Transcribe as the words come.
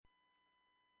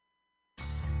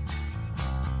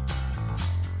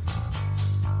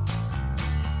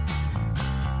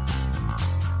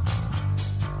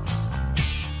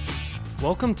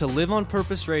Welcome to Live on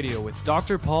Purpose Radio with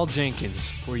Dr. Paul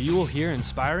Jenkins, where you will hear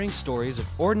inspiring stories of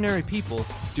ordinary people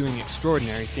doing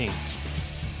extraordinary things.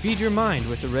 Feed your mind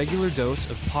with a regular dose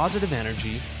of positive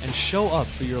energy and show up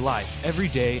for your life every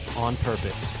day on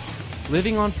purpose.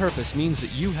 Living on purpose means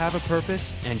that you have a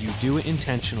purpose and you do it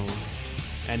intentionally.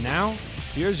 And now,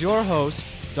 here's your host,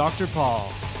 Dr.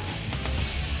 Paul.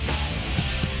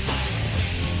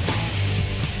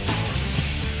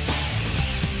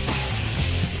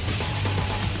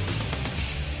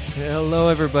 Hello,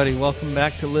 everybody. Welcome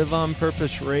back to Live on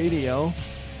Purpose Radio.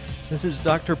 This is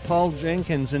Dr. Paul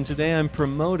Jenkins, and today I'm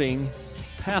promoting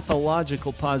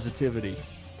pathological positivity.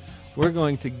 We're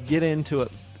going to get into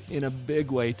it in a big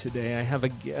way today. I have a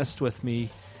guest with me.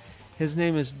 His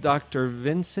name is Dr.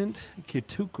 Vincent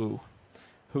Kituku,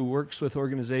 who works with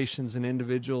organizations and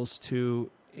individuals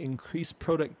to increase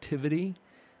productivity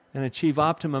and achieve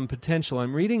optimum potential.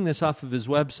 I'm reading this off of his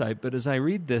website, but as I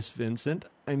read this, Vincent,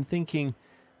 I'm thinking,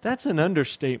 that's an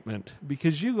understatement,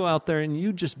 because you go out there and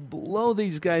you just blow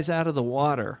these guys out of the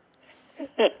water.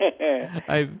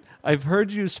 I've heard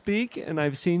you speak, and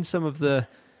I've seen some of the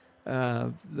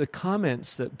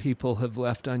comments that people have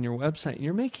left on your website.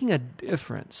 You're making a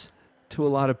difference to a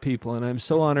lot of people, and I'm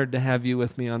so honored to have you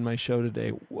with me on my show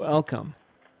today. Welcome.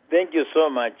 Thank you so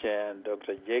much,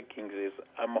 Dr. Jenkins.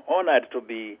 I'm honored to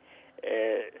be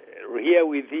here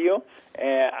with you.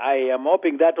 I am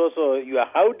hoping that also your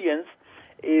audience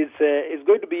is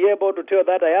going to be able to tell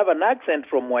that I have an accent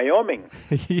from Wyoming.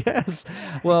 Yes.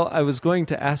 Well, I was going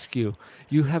to ask you.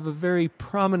 You have a very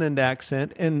prominent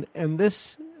accent, and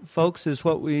this, folks, is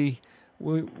what we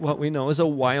know as a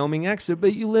Wyoming accent.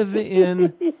 But you live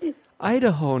in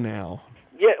Idaho now.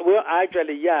 Yeah. Well,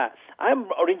 actually, yeah. I'm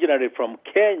originally from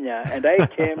Kenya, and I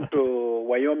came to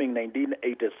Wyoming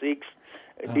 1986.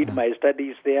 Did my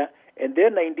studies there, and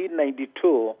then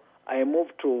 1992 I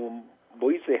moved to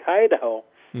Boise, Idaho.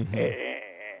 Mm-hmm.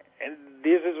 And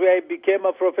this is where I became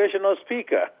a professional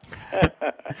speaker.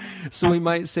 So we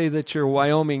might say that your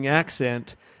Wyoming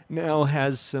accent now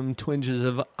has some twinges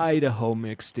of Idaho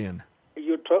mixed in.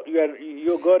 You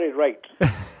got it right.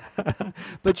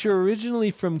 But you're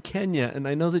originally from Kenya, and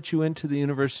I know that you went to the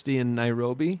university in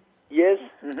Nairobi. Yes.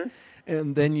 Mm-hmm.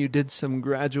 And then you did some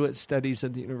graduate studies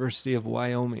at the University of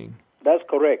Wyoming. That's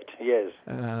correct, yes.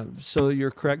 So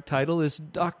your correct title is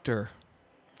doctor.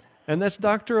 And that's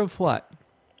doctor of what?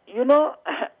 You know,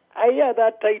 I hear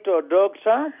that title,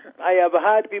 doctor. I have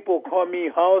had people call me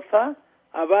author.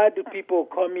 I've had people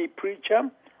call me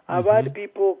preacher. I've had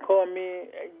people call me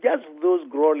just those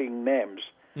grueling names.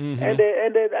 Mm-hmm. And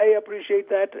I appreciate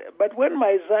that. But when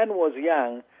my son was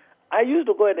young, I used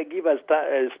to go and give a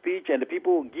speech, and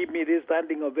people would give me this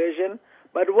standing ovation.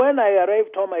 But when I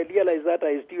arrived home, I realized that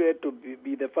I still had to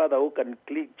be the father who can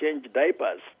change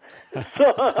diapers.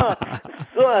 So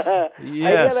yes. I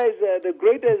realized the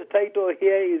greatest title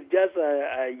here is just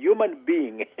a human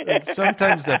being.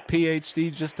 Sometimes the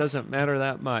PhD just doesn't matter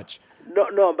that much.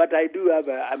 No, but I do have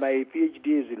my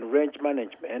PhD is in range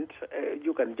management.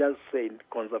 You can just say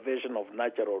conservation of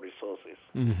natural resources.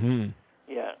 Mm-hmm.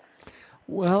 Yeah.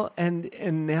 Well, and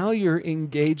now you're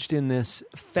engaged in this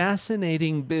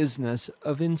fascinating business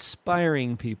of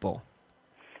inspiring people.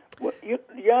 Well,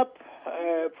 yep.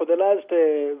 For the last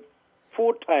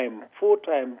full-time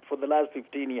for the last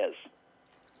 15 years.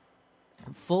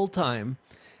 Full-time.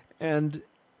 And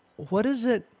what is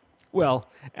it? Well,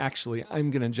 actually,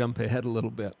 I'm going to jump ahead a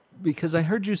little bit because I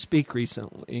heard you speak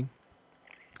recently.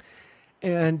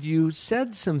 And you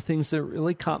said some things that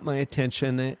really caught my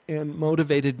attention and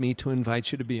motivated me to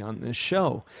invite you to be on this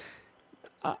show.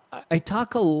 I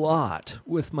talk a lot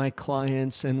with my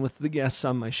clients and with the guests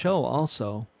on my show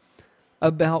also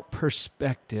about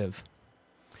perspective.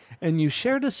 And you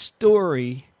shared a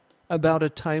story about a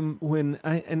time when,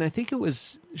 I think it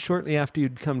was shortly after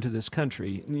you'd come to this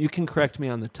country. You can correct me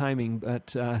on the timing,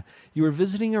 but you were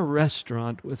visiting a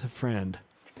restaurant with a friend.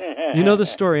 You know the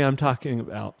story I'm talking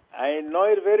about. I know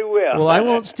it very well. Well, I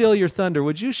won't steal your thunder.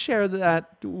 Would you share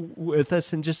that with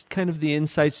us and just kind of the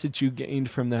insights that you gained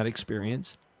from that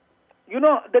experience? You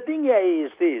know, the thing here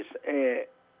is this.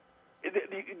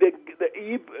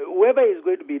 Whoever is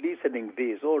going to be listening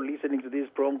to this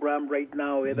program right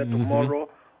now, either tomorrow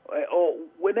or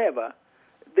whenever,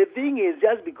 the thing is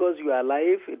just because you are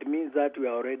alive, it means that you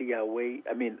are already away.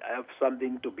 I mean, I have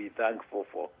something to be thankful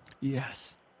for.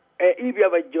 Yes. If you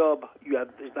have a job, you are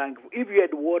thankful. If you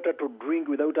had water to drink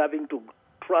without having to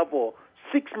travel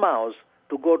 6 miles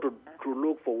to go to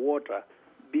look for water,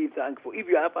 be thankful. If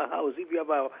you have a house, if you have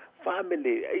a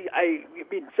family, I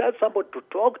mean, just somebody to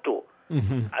talk to.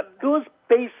 Mm-hmm. Those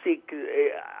basic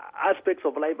aspects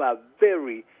of life are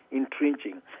very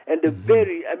entrenching. And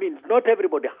not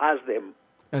everybody has them.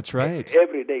 That's right.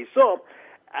 Every day. So,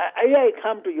 I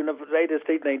come to United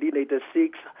States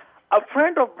 1986. A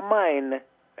friend of mine,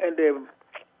 and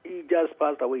he just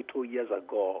passed away 2 years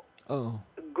ago. Oh.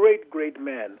 Great, great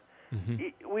man.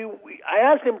 I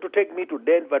asked him to take me to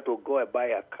Denver to go and buy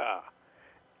a car.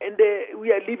 And we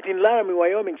had lived in Laramie,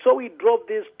 Wyoming. So we drove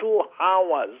these 2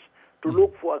 hours to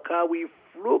look for a car. We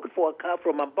looked for a car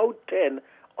from about 10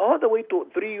 all the way to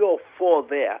 3 or 4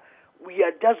 there. We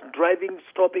are just driving,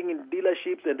 stopping in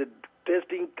dealerships and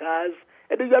testing cars.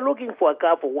 And we are looking for a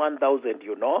car for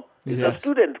 $1,000, It's a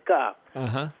student car.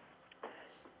 Uh-huh.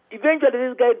 Eventually,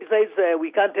 this guy decides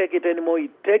we can't take it anymore. He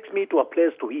takes me to a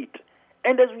place to eat.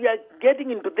 And as we are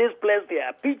getting into this place, there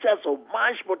are pictures of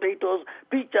mashed potatoes,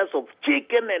 pictures of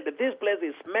chicken, and this place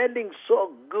is smelling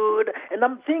so good. And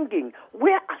I'm thinking,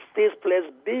 where has this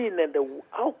place been? And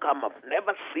how come I've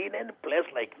never seen any place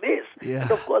like this? Yeah.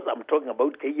 And of course, I'm talking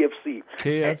about KFC.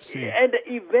 KFC. And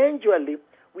eventually,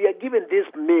 we are given this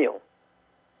meal.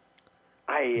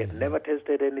 I had never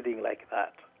tasted anything like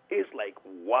that. It's like,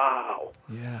 wow.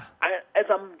 Yeah. As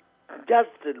I'm just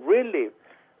really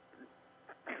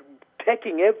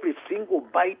taking every single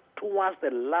bite towards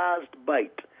the last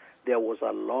bite, there was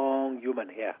a long human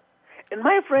hair. And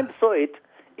my friend saw it.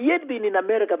 He had been in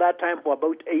America that time for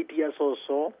about 8 years or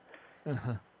so.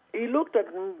 Uh-huh. He looked at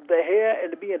the hair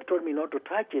and me and told me not to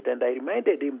touch it, and I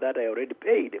reminded him that I already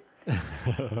paid.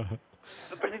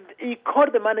 But he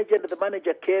called the manager, and the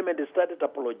manager came and started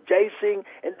apologizing.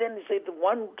 And then he said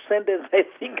one sentence I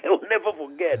think I will never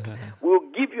forget. We'll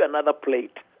give you another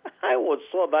plate. I was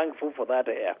so thankful for that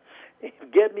hair. He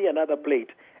gave me another plate.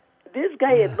 This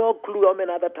guy had no clue how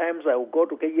many other times I would go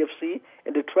to KFC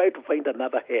and try to find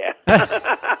another hair.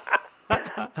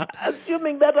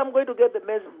 Assuming that I'm going to get the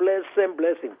same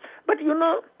blessing. But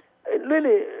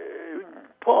really,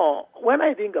 Paul, when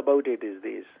I think about it is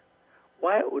this.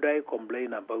 Why would I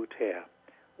complain about hair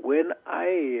when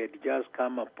I had just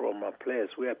come up from a place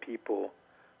where people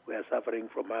were suffering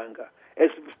from hunger? As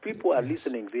people are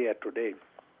listening there today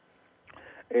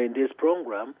in this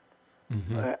program,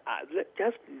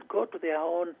 just go to their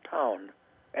own town,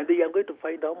 and they are going to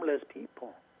find homeless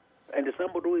people and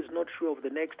somebody who is not sure of the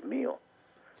next meal.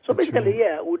 So That's basically,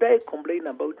 right. would I complain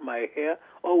about my hair,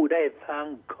 or would I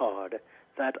thank God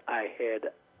that I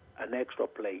had an extra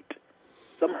plate?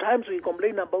 Sometimes we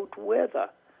complain about weather,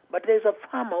 but there's a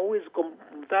farmer who is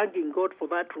thanking God for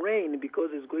that rain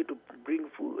because it's going to bring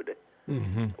food.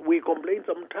 We complain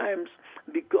sometimes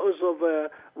because of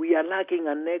we are lacking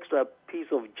an extra piece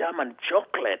of jam and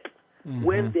chocolate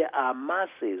when there are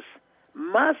masses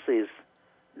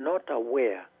not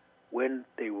aware when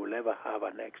they will ever have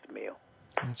a next meal.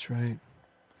 That's right.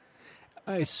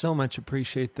 I so much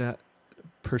appreciate that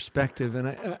perspective,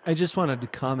 and I just wanted to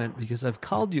comment because I've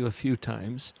called you a few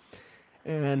times,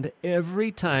 and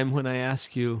every time when I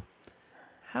ask you,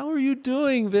 "How are you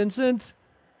doing, Vincent?"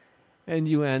 and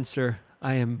you answer,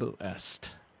 "I am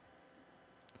blessed."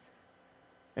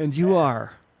 And you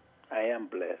are. I am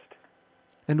blessed.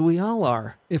 And we all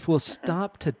are, if we'll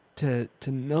stop to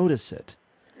notice it.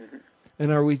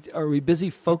 And are we busy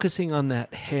focusing on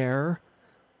that hair,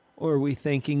 or are we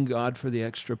thanking God for the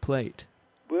extra plate?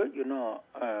 Well,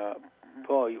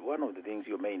 Paul, one of the things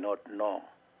you may not know,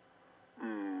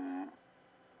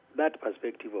 that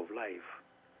perspective of life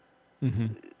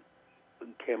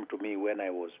came to me when I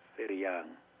was very young.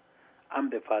 I'm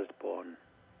the firstborn,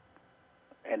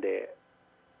 and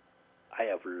I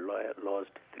have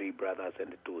lost 3 brothers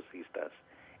and 2 sisters,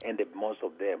 and most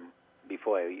of them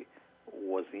before I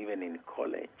was even in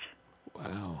college.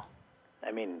 Wow.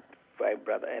 I mean, 5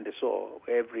 brothers, and so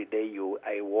every day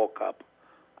I woke up,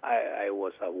 I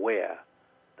was aware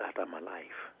that I'm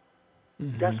alive.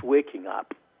 Just waking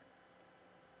up.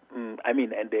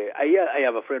 I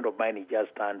have a friend of mine, he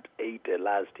just turned 80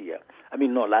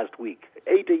 last week.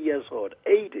 80 years old,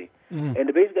 80.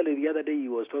 And basically the other day he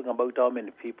was talking about how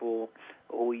many people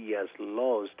who he has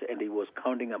lost, and he was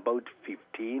counting about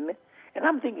 15. And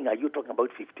I'm thinking, are you talking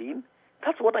about 15?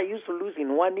 That's what I used to lose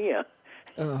in 1 year.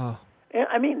 Oh.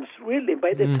 I mean, really,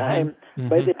 by the time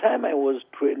I was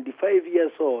 25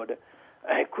 years old,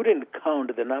 I couldn't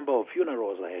count the number of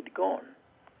funerals I had gone.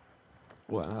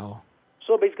 Wow.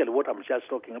 So basically what I'm just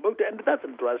talking about, and that's a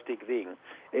drastic thing,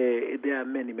 there are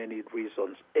many, many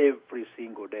reasons every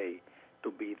single day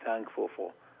to be thankful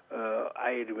for.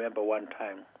 I remember one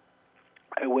time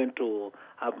I went to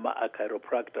have a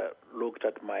chiropractor looked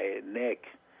at my neck,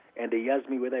 and he asked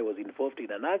me whether I was involved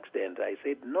in an accident. I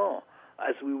said no.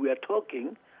 As we were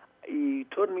talking, he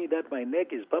told me that my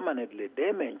neck is permanently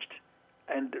damaged.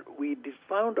 And we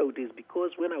found out is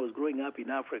because when I was growing up in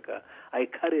Africa, I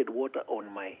carried water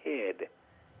on my head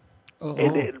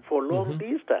and for long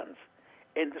distance.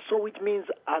 And so which means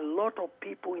a lot of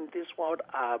people in this world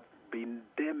have been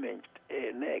damaged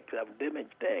necks,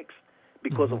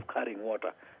 because of carrying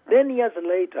water. Then years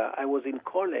later, I was in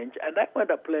college, and I went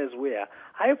to a place where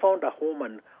I found a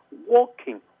woman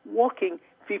walking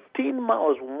 15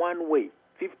 miles one way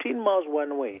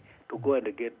to go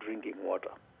and get drinking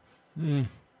water. Mm.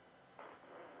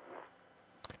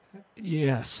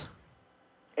 Yes.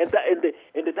 And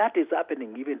that is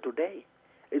happening even today.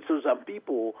 And so some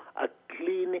people, a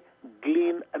clean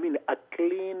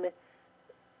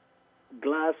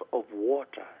glass of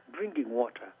water, drinking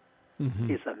water,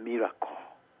 is a miracle.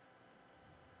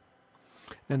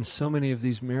 And so many of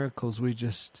these miracles we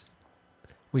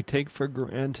take for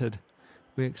granted.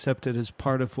 We accept it as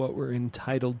part of what we're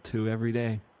entitled to every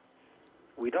day.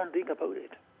 We don't think about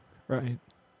it. Right.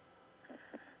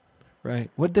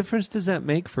 Right. What difference does that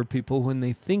make for people when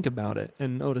they think about it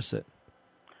and notice it?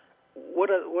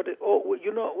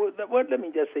 Let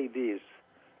me just say this.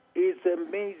 It's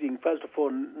amazing, first of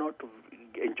all, not to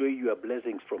enjoy your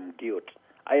blessings from guilt.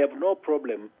 I have no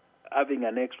problem having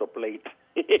an extra plate.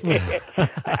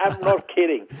 I'm not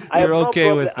kidding. You're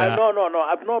okay with that? No. I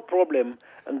have no problem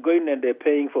going and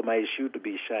paying for my shoe to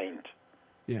be shined.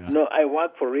 Yeah. No, I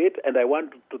work for it, and I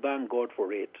want to thank God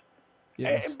for it.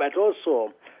 Yes. But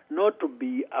also, not to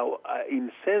be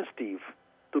insensitive,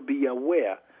 to be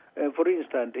aware. For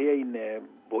instance, here in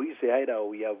Boise, Idaho,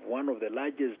 we have we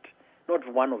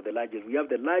have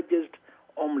the largest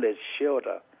homeless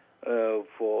shelter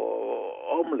for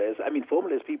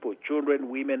homeless people, children,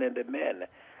 women, and men.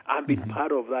 I've been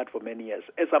part of that for many years.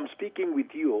 As I'm speaking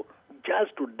with you,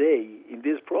 just today in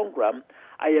this program,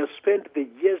 I have spent the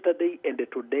yesterday and the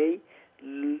today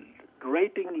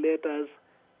writing letters,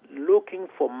 looking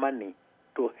for money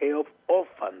to help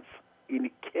orphans in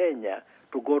Kenya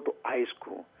to go to high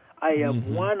school. I have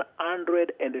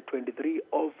 123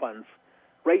 orphans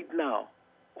right now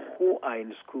who are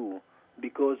in school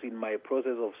because in my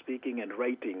process of speaking and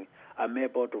writing, I'm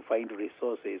able to find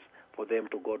resources for them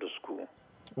to go to school.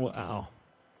 Wow.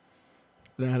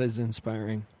 That is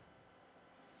inspiring.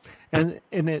 And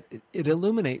it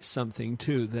illuminates something,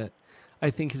 too, that I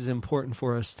think is important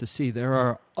for us to see. There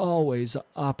are always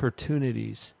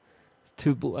opportunities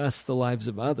to bless the lives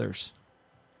of others.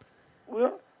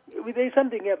 Well, there's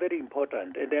something here very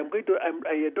important, and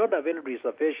I don't have any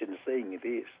reservation saying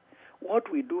this.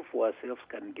 What we do for ourselves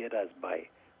can get us by.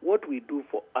 What we do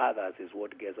for others is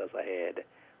what gets us ahead.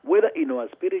 Whether in our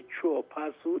spiritual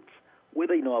pursuits,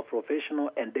 whether in our professional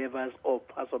endeavors or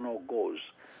personal goals.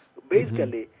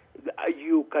 Basically,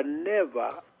 you can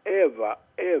never, ever,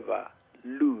 ever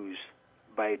lose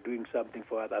by doing something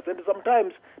for others. And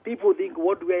sometimes people think,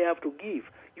 what do I have to give?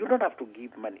 You don't have to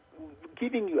give money.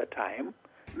 Giving your time,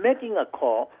 making a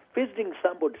call, visiting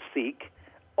somebody sick,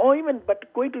 or even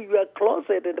going to your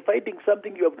closet and finding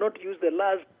something you have not used the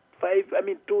last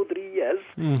 2, 3 years,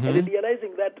 and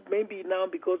realizing that maybe now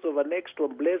because of an extra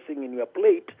blessing in your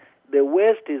plate, the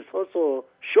West is also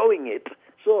showing it.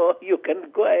 So you can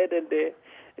go ahead and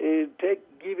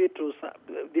give it to some.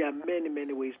 There are many,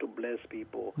 many ways to bless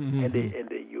people, and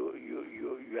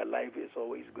your life is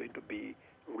always going to be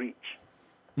rich.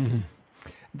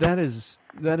 That is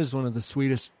one of the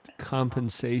sweetest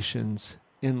compensations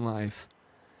in life.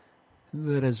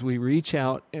 That as we reach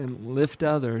out and lift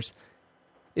others,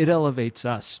 it elevates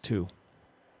us too.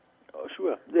 Oh,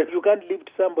 sure. You can't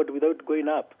lift somebody without going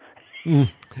up.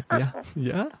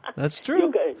 Yeah, that's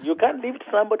true. You can't lift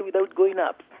somebody without going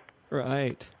up.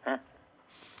 Right. Huh?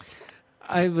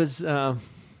 I was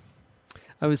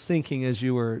thinking as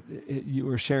you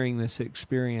were sharing this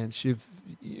experience,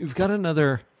 you've got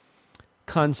another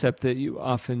concept that you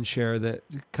often share that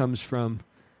comes from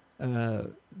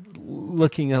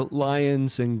looking at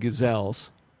lions and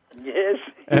gazelles. Yes.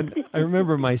 And I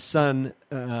remember my son,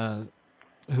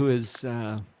 who is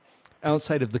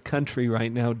outside of the country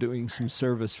right now doing some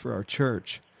service for our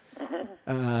church,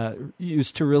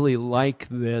 used to really like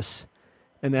this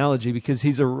analogy because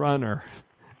he's a runner.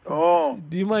 Oh.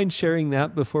 Do you mind sharing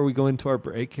that before we go into our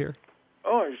break here?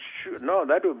 Oh, sure. No,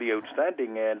 that would be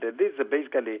outstanding. And this is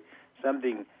basically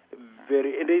something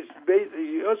very... It is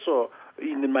also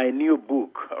in my new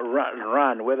book,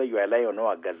 Run, Whether You Are a Lion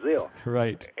or a Gazelle.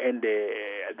 Right. And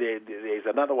there's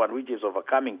another one which is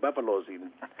Overcoming Buffaloes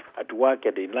at Work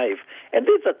and in Life. And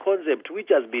it's a concept which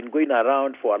has been going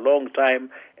around for a long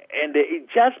time, and it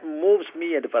just moves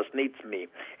me and fascinates me.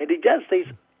 And it just says,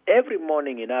 every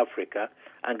morning in Africa,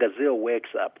 a gazelle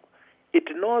wakes up. It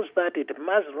knows that it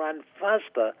must run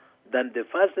faster than the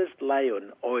fastest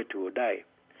lion, or it will die.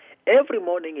 Every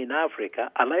morning in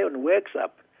Africa, a lion wakes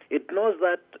up. It knows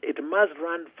that it must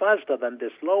run faster than the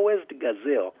slowest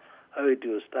gazelle, or it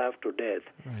will starve to death.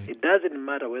 Right. It doesn't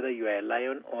matter whether you are a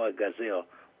lion or a gazelle.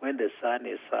 When the sun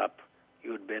is up,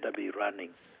 you'd better be running.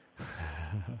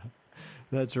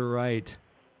 That's right.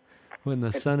 When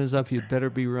the sun is up, you'd better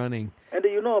be running. And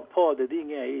Paul, the thing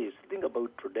here is, think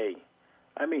about today.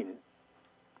 I mean,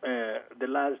 the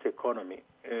last economy,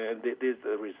 this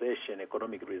recession,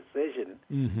 economic recession,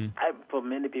 for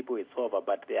many people it's over,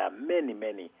 but there are many,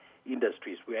 many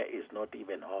industries where it's not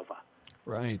even over.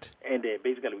 Right. And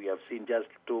basically we have seen just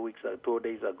 2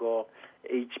 days ago,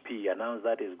 HP announced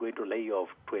that it's going to lay off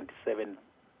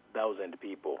 27,000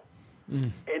 people.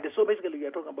 And so basically we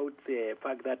are talking about the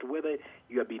fact that whether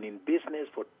you have been in business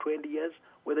for 20 years,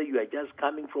 whether you are just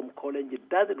coming from college, it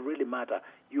doesn't really matter.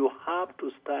 You have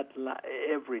to start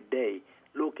every day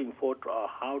looking for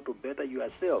how to better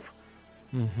yourself.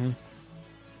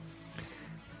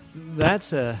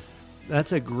 That's a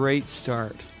great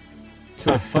start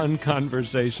to a fun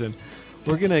conversation.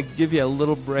 We're going to give you a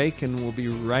little break, and we'll be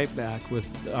right back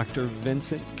with Dr.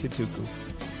 Vincent Kituku.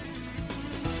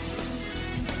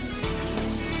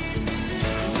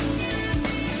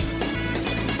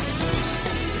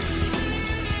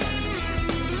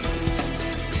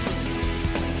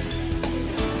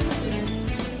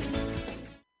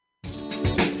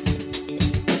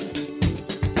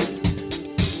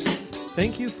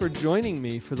 Thank you for joining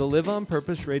me for the Live on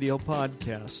Purpose Radio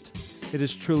podcast. It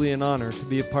is truly an honor to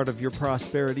be a part of your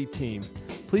prosperity team.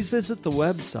 Please visit the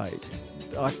website,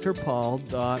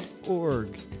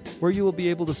 drpaul.org, where you will be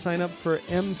able to sign up for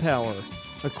Empower,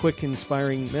 a quick,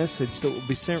 inspiring message that will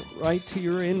be sent right to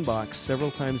your inbox several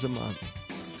times a month.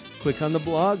 Click on the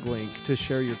blog link to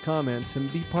share your comments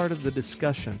and be part of the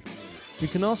discussion. You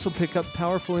can also pick up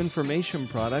powerful information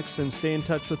products and stay in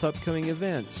touch with upcoming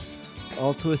events,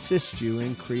 all to assist you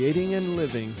in creating and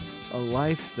living a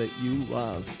life that you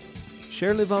love.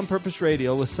 Share Live on Purpose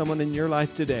Radio with someone in your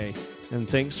life today, and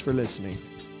thanks for listening.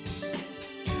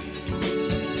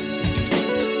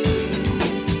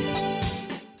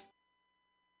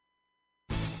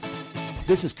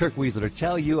 This is Kirk Weisler to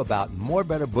tell you about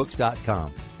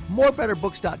morebetterbooks.com.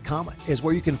 Morebetterbooks.com is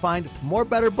where you can find more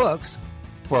better books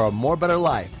for a more better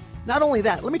life. Not only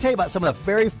that, let me tell you about some of the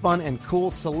very fun and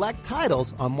cool select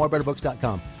titles on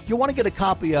morebetterbooks.com. You'll want to get a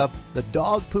copy of The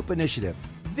Dog Poop Initiative.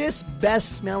 This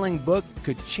best-smelling book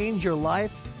could change your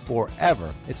life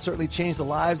forever. It's certainly changed the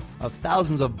lives of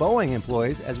thousands of Boeing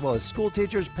employees, as well as school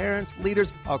teachers, parents,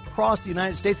 leaders across the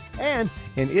United States and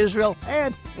in Israel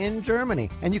and in Germany.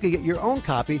 And you can get your own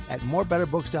copy at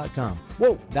morebetterbooks.com.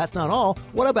 Whoa, that's not all.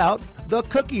 What about The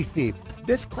Cookie Thief?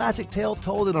 This classic tale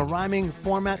told in a rhyming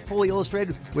format, fully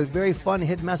illustrated with very fun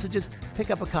hidden messages.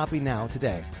 Pick up a copy now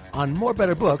today on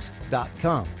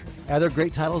morebetterbooks.com. Other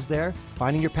great titles there: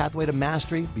 Finding Your Pathway to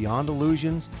Mastery, Beyond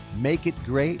Illusions, Make It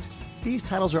Great. These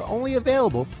titles are only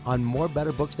available on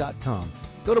morebetterbooks.com.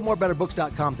 Go to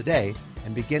morebetterbooks.com today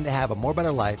and begin to have a more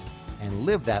better life and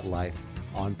live that life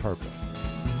on purpose.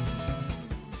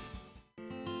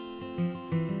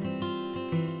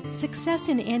 Success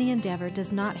in any endeavor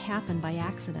does not happen by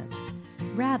accident.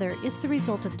 Rather, it's the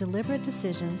result of deliberate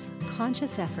decisions,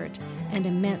 conscious effort, and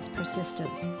immense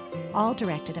persistence, all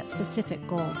directed at specific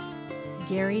goals.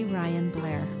 Gary Ryan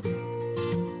Blair.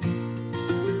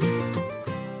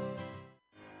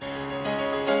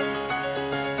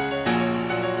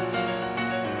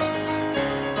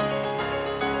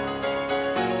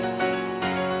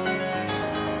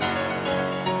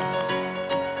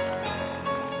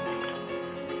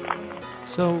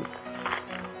 So,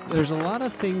 there's a lot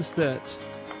of things that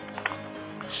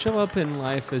show up in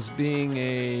life as being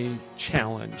a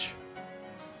challenge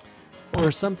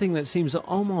or something that seems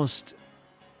almost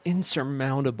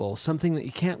insurmountable, something that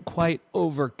you can't quite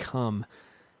overcome.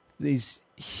 These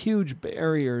huge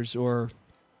barriers or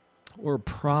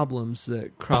problems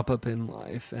that crop up in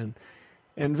life. And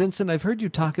Vincent, I've heard you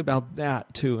talk about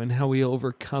that too, and how we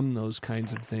overcome those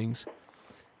kinds of things.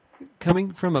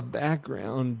 Coming from a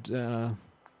background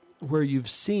where you've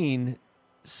seen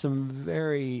some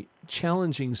very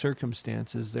challenging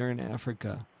circumstances there in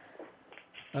Africa,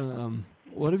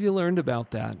 what have you learned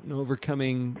about that and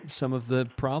overcoming some of the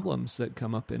problems that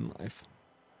come up in life?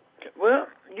 Well,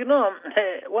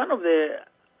 one of the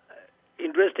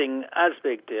interesting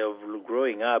aspects of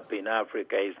growing up in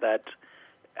Africa is that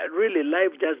really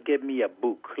life just gave me a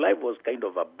book. Life was kind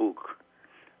of a book.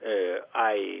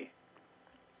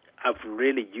 I've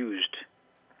really used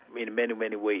in many,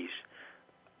 many ways.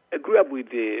 I grew up with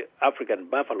the African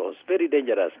buffaloes, very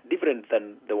dangerous, different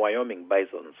than the Wyoming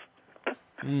bisons.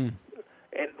 And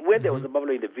when there was a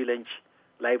buffalo in the village,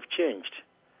 life changed.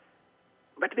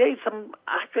 But there is some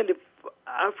actually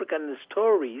African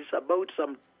stories about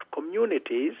some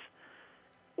communities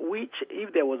which,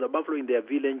 if there was a buffalo in their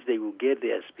village, they would get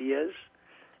their spears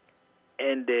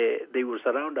and they will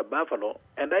surround a buffalo.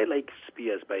 And I like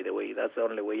spears, by the way. That's the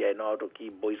only way I know how to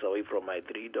keep boys away from my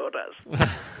 3 daughters.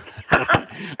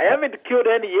 I haven't killed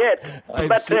any yet.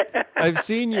 I've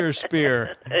seen your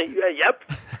spear. Yep.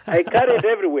 I carry it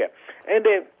everywhere. And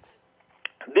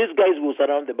these guys will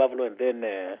surround the buffalo, and then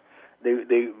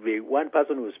one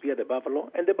person will spear the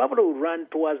buffalo, and the buffalo will run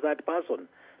towards that person.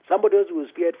 Somebody else will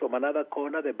spear it from another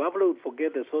corner. The buffalo will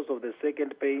forget the source of the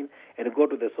second pain and go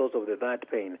to the source of the third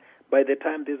pain. By the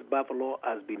time this buffalo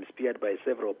has been speared by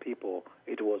several people,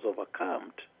 it was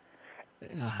overcome.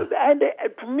 And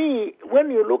to me, when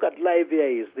you look at life here,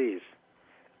 is this: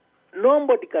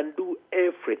 nobody can do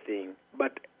everything,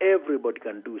 but everybody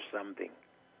can do something.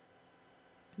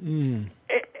 And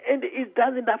it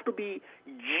doesn't have to be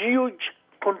huge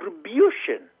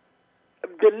contribution.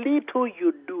 The little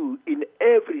you do in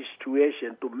every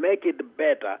situation to make it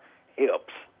better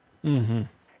helps. And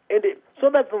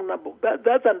so that's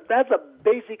a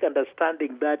basic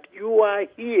understanding that you are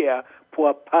here for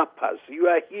a purpose. You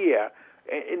are here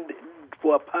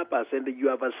for a purpose, and you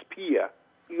have a spear,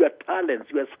 your talents,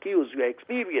 your skills, your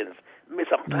experience,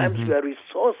 sometimes your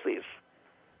resources,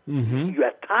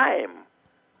 your time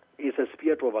is a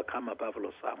spear to overcome a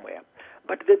buffalo somewhere.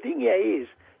 But the thing here is,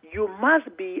 you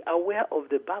must be aware of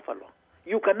the buffalo.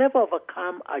 You can never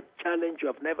overcome a challenge you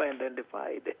have never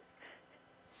identified.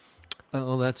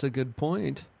 Oh, that's a good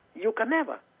point. You can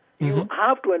never. You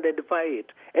have to identify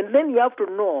it. And then you have to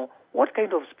know what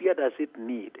kind of spear does it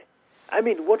need. I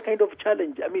mean, what kind of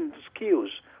challenge, skills,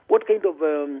 what kind of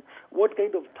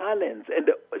talents.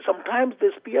 And sometimes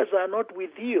the spears are not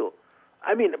with you.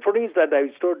 I mean, for instance, I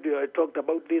talked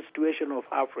about this situation of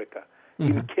Africa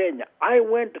in Kenya. I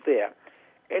went there,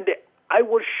 and I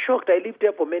was shocked. I lived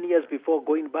there for many years before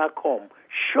going back home,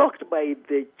 shocked by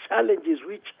the challenges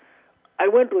which I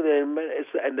went to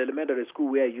an elementary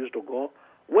school where I used to go.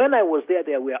 When I was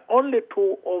there were only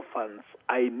 2 orphans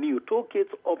I knew, 2 kids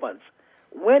orphans.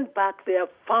 Went back there,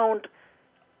 found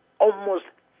almost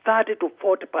 30 to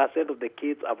 40% of the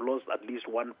kids have lost at least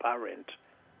one parent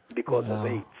because of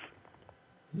AIDS.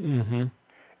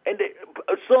 And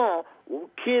so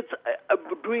kids are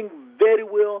doing very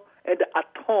well, and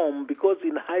at home, because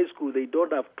in high school they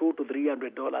don't have $200 to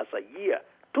 $300 a year.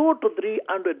 $200 to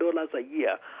 $300 a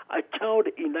year. A child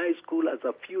in high school has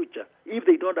a future. If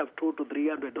they don't have $200 to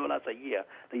 $300 a year,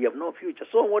 they have no future.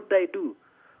 So what did I do?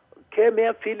 Came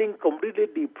here feeling completely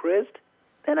depressed.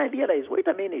 Then I realized, wait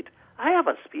a minute. I have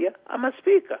a spear. I'm a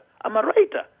speaker. I'm a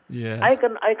writer. Yeah. I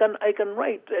can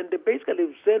write, and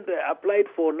basically applied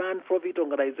for a non-profit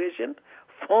organization,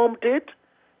 formed it,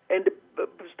 and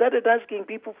started asking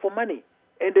people for money.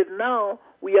 And now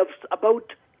we have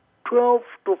about 12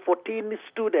 to 14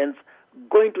 students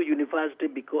going to university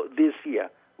this year.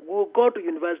 We'll go to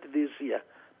university this year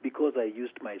because I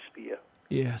used my spear.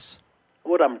 Yes.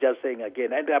 What I'm just saying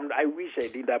again, and I wish I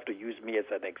didn't have to use me as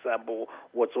an example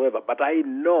whatsoever, but I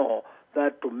know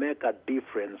that to make a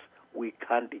difference, we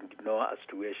can't ignore a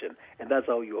situation, and that's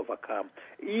how you overcome.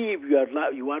 If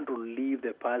you want to leave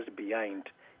the past behind,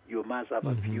 you must have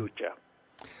a future.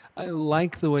 I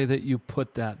like the way that you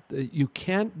put that. You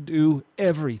can't do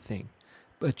everything,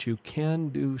 but you can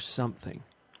do something.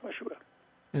 Oh, sure.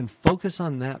 And focus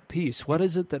on that piece. What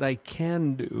is it that I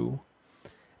can do?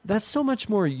 That's so much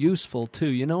more useful, too.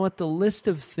 You know what? The list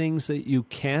of things that you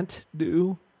can't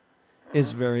do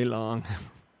is very long.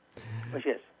 Oh,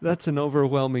 yes. That's an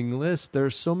overwhelming list. There are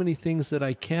so many things that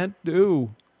I can't do.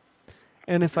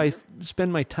 And if I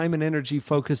spend my time and energy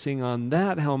focusing on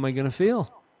that, how am I going to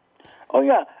feel? Oh,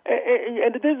 yeah.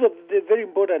 And this is a very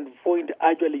important point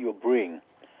actually you bring.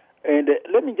 And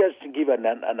let me just give an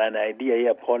idea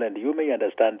here, Paul, and you may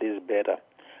understand this better.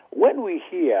 When we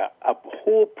hear a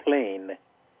whole plane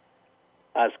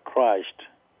has crashed,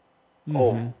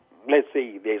 or let's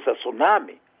say there's a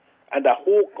tsunami, and the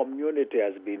whole community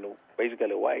has been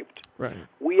basically wiped, right,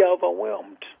 we are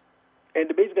overwhelmed.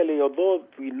 And basically, although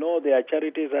we know there are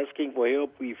charities asking for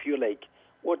help, we feel like,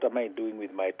 what am I doing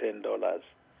with my $10?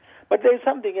 But there is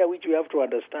something here which you have to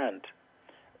understand.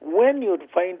 When the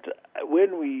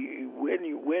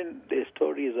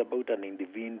story is about an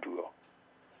individual,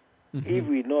 if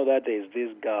we know that there is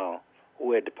this girl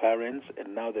who had parents,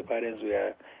 and now the parents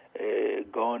were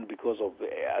gone because of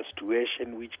a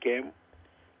situation which came,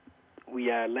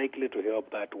 we are likely to help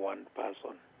that one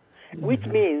person. Which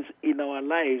means in our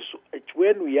lives,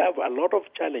 when we have a lot of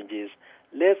challenges,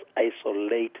 let's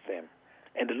isolate them.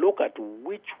 and look at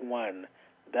which one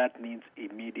that needs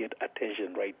immediate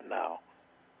attention right now.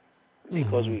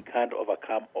 Because we can't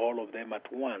overcome all of them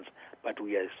at once, but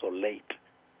we isolate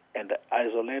and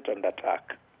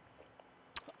attack.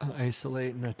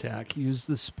 Isolate and attack. Use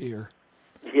the spear.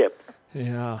 Yep.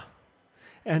 Yeah.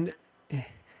 And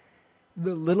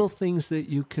the little things that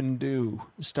you can do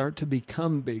start to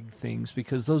become big things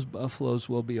because those buffaloes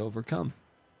will be overcome.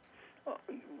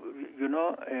 You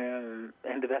know, and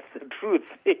that's the truth.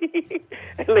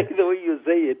 I like the way you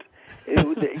say it.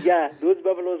 Yeah, those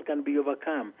buffaloes can be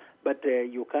overcome, but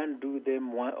you can't do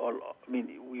them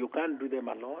you can't do them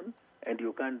alone, and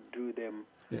you can't do them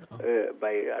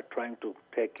by trying to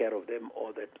take care of them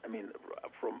all that.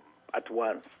 From at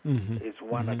once. It's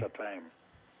one at a time.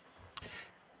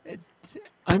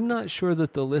 I'm not sure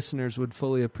that the listeners would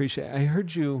fully appreciate. I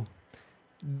heard you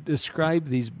describe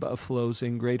these buffaloes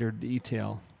in greater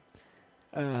detail,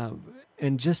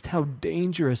 and just how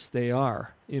dangerous they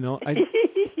are. You know,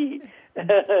 you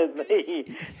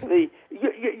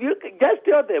just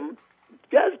tell them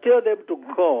to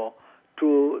go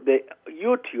to the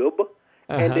YouTube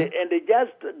and they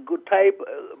just go type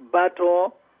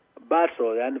battle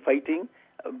and fighting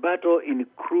battle in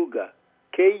Kruger.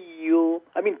 Kruger,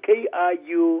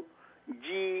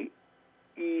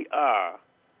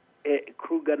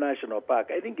 Kruger National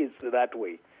Park. I think it's that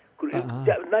way.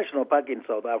 National Park in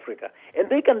South Africa. And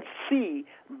they can see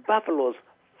buffaloes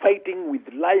fighting with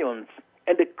lions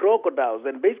and the crocodiles,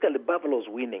 and basically buffaloes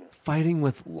winning. Fighting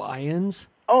with lions?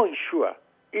 Oh, sure.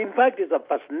 In fact, it's a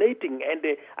fascinating,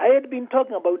 and I had been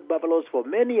talking about buffaloes for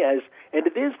many years, and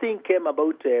this thing came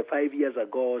about 5 years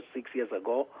ago, 6 years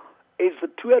ago. It's a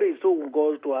tourist who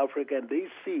goes to Africa, and they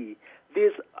see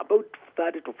there's about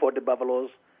 30 to 40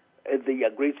 buffaloes. They are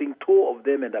grazing, 2 of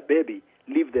them and a baby,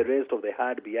 leave the rest of the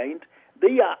herd behind.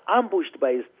 They are ambushed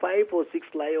by 5 or 6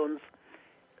 lions,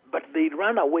 but they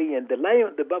run away, and the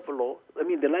lions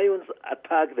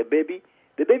attack the baby.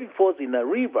 The baby falls in a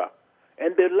river,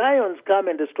 and the lions come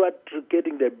and start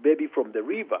getting the baby from the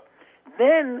river.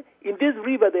 Then, in this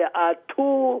river, there are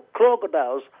 2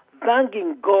 crocodiles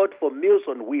thanking God for Meals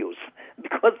on Wheels,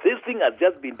 because this thing has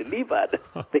just been delivered.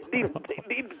 They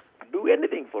didn't do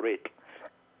anything for it.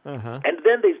 And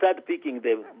then they start picking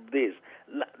this.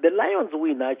 The lions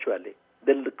win, actually.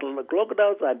 The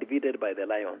crocodiles are defeated by the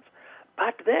lions.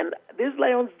 But then these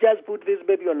lions just put this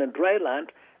baby on a dry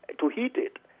land to heat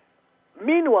it.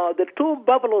 Meanwhile, the 2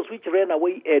 buffaloes which ran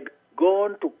away had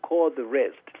gone to call the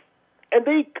rest. And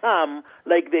they come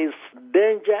like there's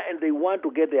danger and they want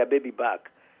to get their baby back.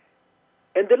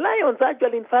 And the lions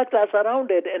actually, in fact, are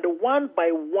surrounded, and one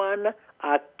by one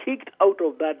are kicked out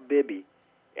of that baby.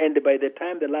 And by the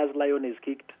time the last lion is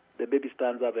kicked, the baby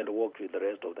stands up and walks with the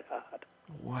rest of the herd.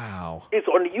 Wow. It's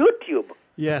on YouTube.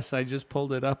 Yes, I just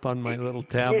pulled it up on my little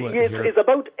tablet here. It's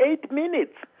about 8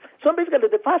 minutes. So basically,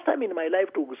 the first time in my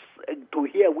life to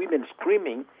hear women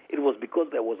screaming, it was because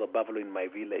there was a buffalo in my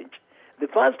village. The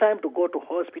first time to go to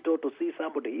hospital to see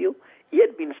somebody ill, he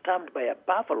had been stamped by a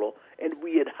buffalo, and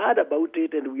we had heard about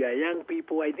it, and we are young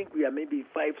people. I think we are maybe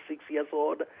 5, 6 years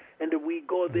old, and we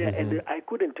go there, and I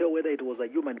couldn't tell whether it was a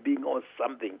human being or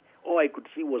something. All I could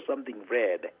see was something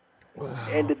red. Wow.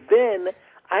 And then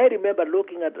I remember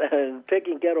looking at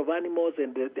taking care of animals,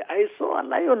 and I saw a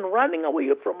lion running away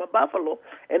from a buffalo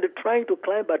and trying to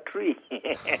climb a tree.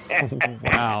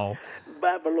 Wow.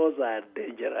 Buffaloes are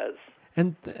dangerous.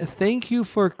 And thank you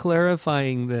for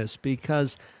clarifying this,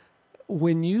 because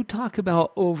when you talk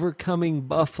about overcoming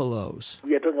buffaloes,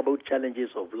 we are talking about challenges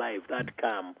of life that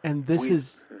come. And this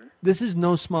is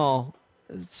no small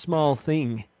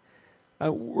thing.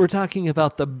 We're talking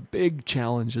about the big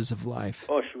challenges of life.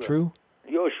 Oh, sure. True?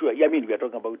 Oh, sure. Yeah, I mean, we are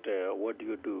talking about what do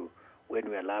you do when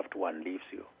your loved one leaves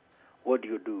you? What do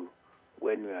you do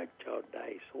when your child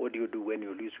dies? What do you do when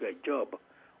you lose your job?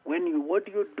 What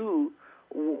do you do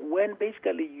when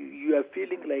basically you are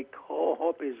feeling like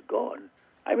hope is gone?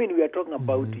 I mean, we are talking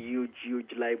about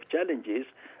huge life challenges,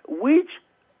 which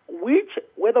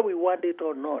whether we want it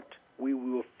or not, we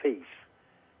will face.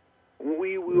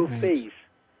 We will face.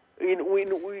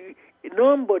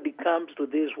 Nobody comes to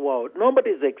this world.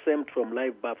 Nobody is exempt from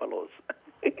live buffaloes.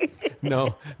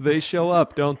 No, they show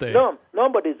up, don't they? No,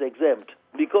 nobody is exempt,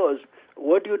 because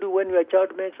what do you do when your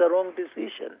child makes a wrong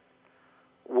decision?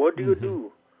 What do you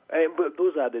do? But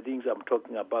those are the things I'm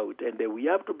talking about. And we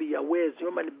have to be aware as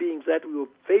human beings that we will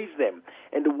face them.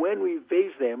 And when we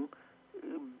face them,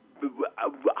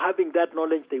 having that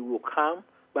knowledge, they will come,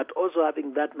 but also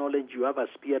having that knowledge, you have a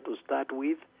spear to start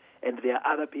with, and there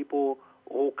are other people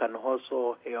who can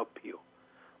also help you.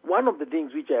 One of the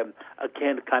things which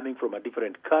again, coming from a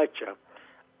different culture,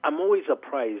 I'm always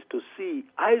surprised to see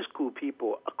high school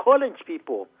people, college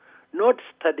people, not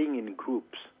studying in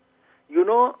groups. You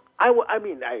know,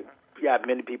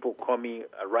 many people call me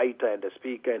a writer and a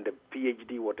speaker and a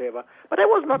PhD, whatever, but I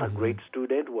was not a great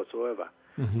student whatsoever.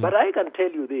 But I can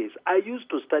tell you this, I used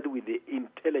to study with the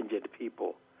intelligent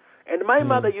people. And my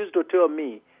mother used to tell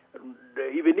me,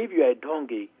 even if you are a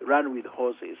donkey, run with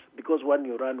horses, because when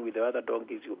you run with the other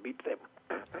donkeys, you beat them.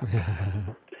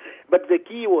 But the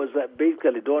key was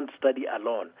basically don't study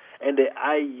alone. And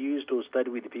I used to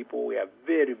study with people who are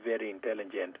very, very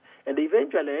intelligent. And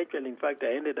eventually, in fact,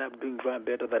 I ended up doing far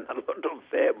better than a lot of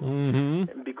them.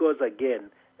 Because,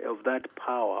 again, of that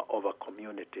power of a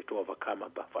community to overcome a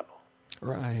buffalo.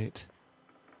 Right.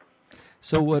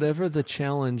 So whatever the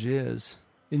challenge is,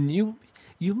 and you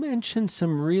mentioned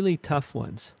some really tough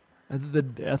ones. The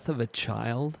death of a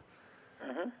child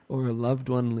or a loved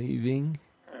one leaving.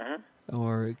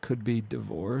 Or it could be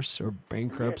divorce or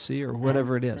bankruptcy or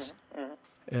whatever it is.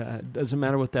 It doesn't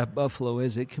matter what that buffalo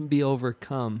is. It can be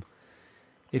overcome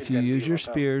if you use your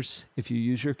spears, if you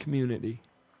use your community.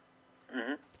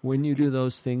 When you do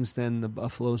those things, then the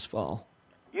buffaloes fall.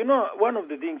 You know, one of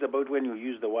the things about when you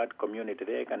use the word community,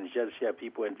 there I can just share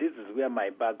people, and this is where my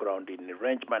background in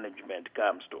range management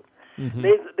comes to.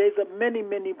 There's these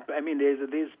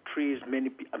trees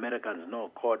many Americans know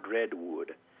called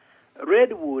redwood.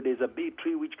 Redwood is a big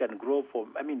tree which can grow for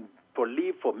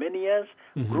leaf for many years,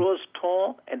 grows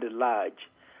tall and large.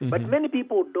 But many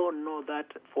people don't know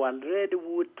that for a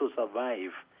redwood to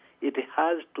survive, it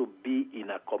has to be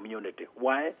in a community.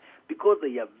 Why? Because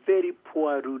they have very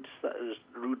poor root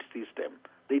system.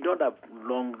 They don't have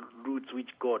long roots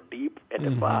which go deep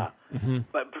and far.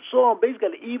 But so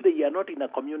basically, if they are not in a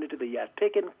community, they are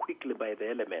taken quickly by the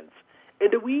elements.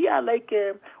 And we are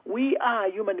we are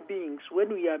human beings.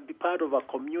 When we are part of a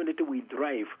community, we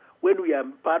thrive. When we are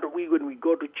when we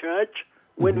go to church,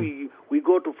 when we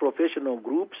go to professional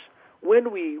groups,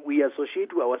 when we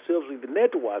associate ourselves with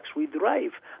networks, we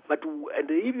thrive.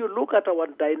 And if you look at our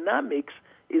dynamics,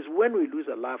 is when we lose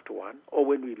a loved one, or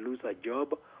when we lose a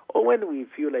job, or when we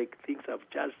feel like things have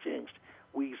just changed,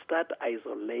 we start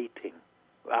isolating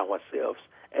ourselves.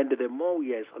 And the more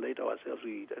we isolate ourselves,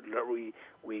 we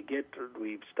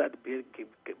start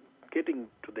getting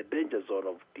to the danger zone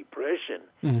of depression,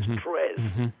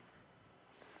 stress.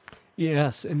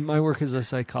 Yes, in my work as a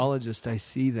psychologist, I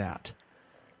see that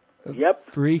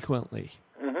frequently.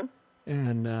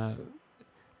 And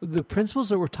the principles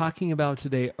that we're talking about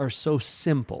today are so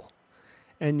simple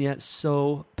and yet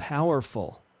so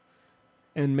powerful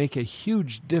and make a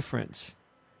huge difference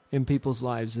in people's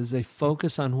lives as they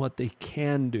focus on what they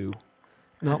can do,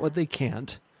 not what they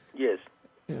can't. Yes.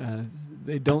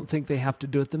 They don't think they have to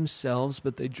do it themselves,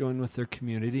 but they join with their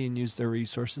community and use their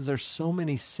resources. There's so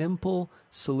many simple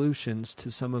solutions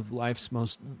to some of life's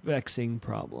most vexing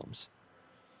problems.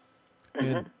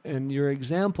 And your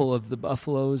example of the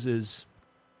buffaloes is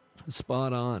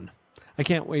spot on. I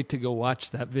can't wait to go watch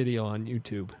that video on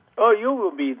YouTube. Oh, you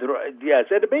will be, yes.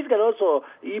 And basically also,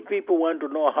 if people want to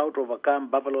know how to overcome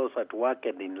buffaloes at work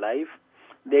and in life,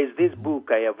 there's this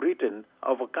book I have written,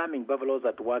 Overcoming Buffaloes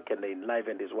at Work and in Life,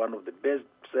 and it's one of the best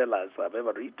sellers I've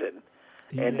ever written.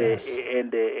 Yes.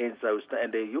 And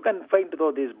you can find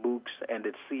all these books and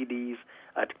the CDs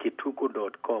at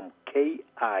kituku.com,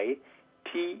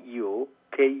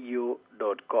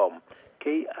 KITUKU.com,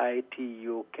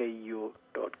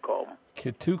 KITUKU.com.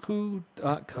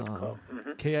 Kituku.com,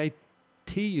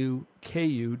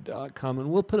 KITUKU.com,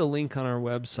 and we'll put a link on our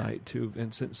website too,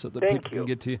 Vincent, so that people can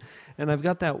get to you. And I've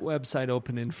got that website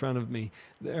open in front of me.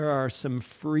 There are some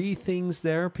free things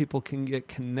there. People can get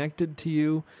connected to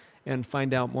you and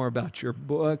find out more about your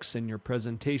books and your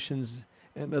presentations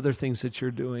and other things that you're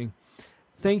doing.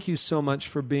 Thank you so much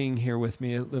for being here with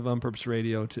me at Live on Purpose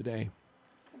Radio today.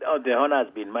 Oh, the honor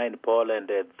has been mine, Paul,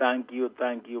 and thank you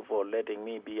for letting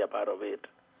me be a part of it.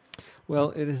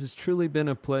 Well, it has truly been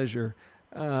a pleasure.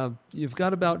 You've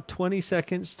got about 20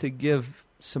 seconds to give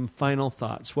some final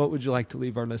thoughts. What would you like to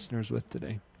leave our listeners with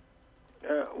today?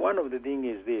 One of the things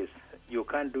is this. You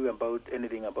can't do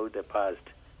anything about the past,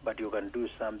 but you can do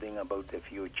something about the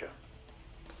future.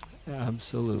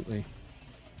 Absolutely.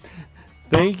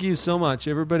 Thank you so much.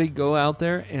 Everybody go out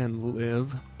there and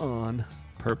live on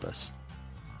purpose.